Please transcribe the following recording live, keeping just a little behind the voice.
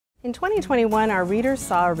In 2021, our readers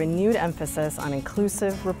saw a renewed emphasis on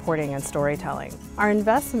inclusive reporting and storytelling. Our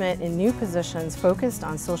investment in new positions focused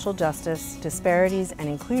on social justice, disparities, and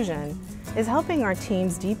inclusion is helping our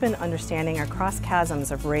teams deepen understanding across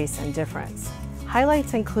chasms of race and difference.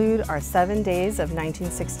 Highlights include our 7 Days of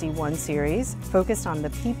 1961 series, focused on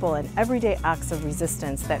the people and everyday acts of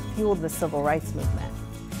resistance that fueled the civil rights movement.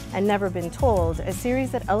 And Never Been Told, a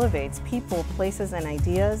series that elevates people, places, and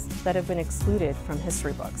ideas that have been excluded from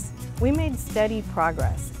history books. We made steady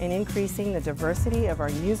progress in increasing the diversity of our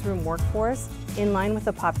newsroom workforce in line with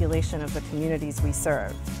the population of the communities we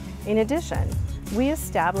serve. In addition, we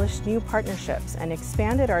established new partnerships and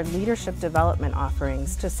expanded our leadership development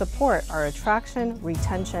offerings to support our attraction,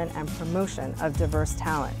 retention, and promotion of diverse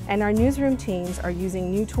talent. And our newsroom teams are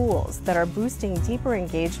using new tools that are boosting deeper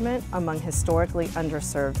engagement among historically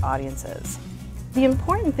underserved audiences. The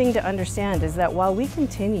important thing to understand is that while we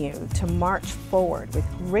continue to march forward with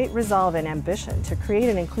great resolve and ambition to create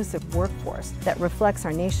an inclusive workforce that reflects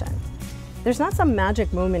our nation, there's not some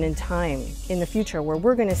magic moment in time in the future where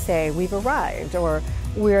we're going to say we've arrived or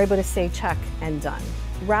we're able to say check and done.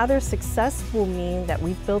 Rather, success will mean that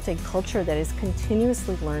we've built a culture that is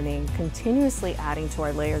continuously learning, continuously adding to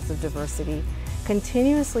our layers of diversity,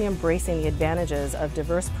 continuously embracing the advantages of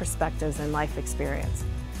diverse perspectives and life experience.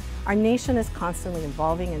 Our nation is constantly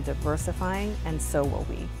evolving and diversifying, and so will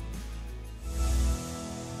we.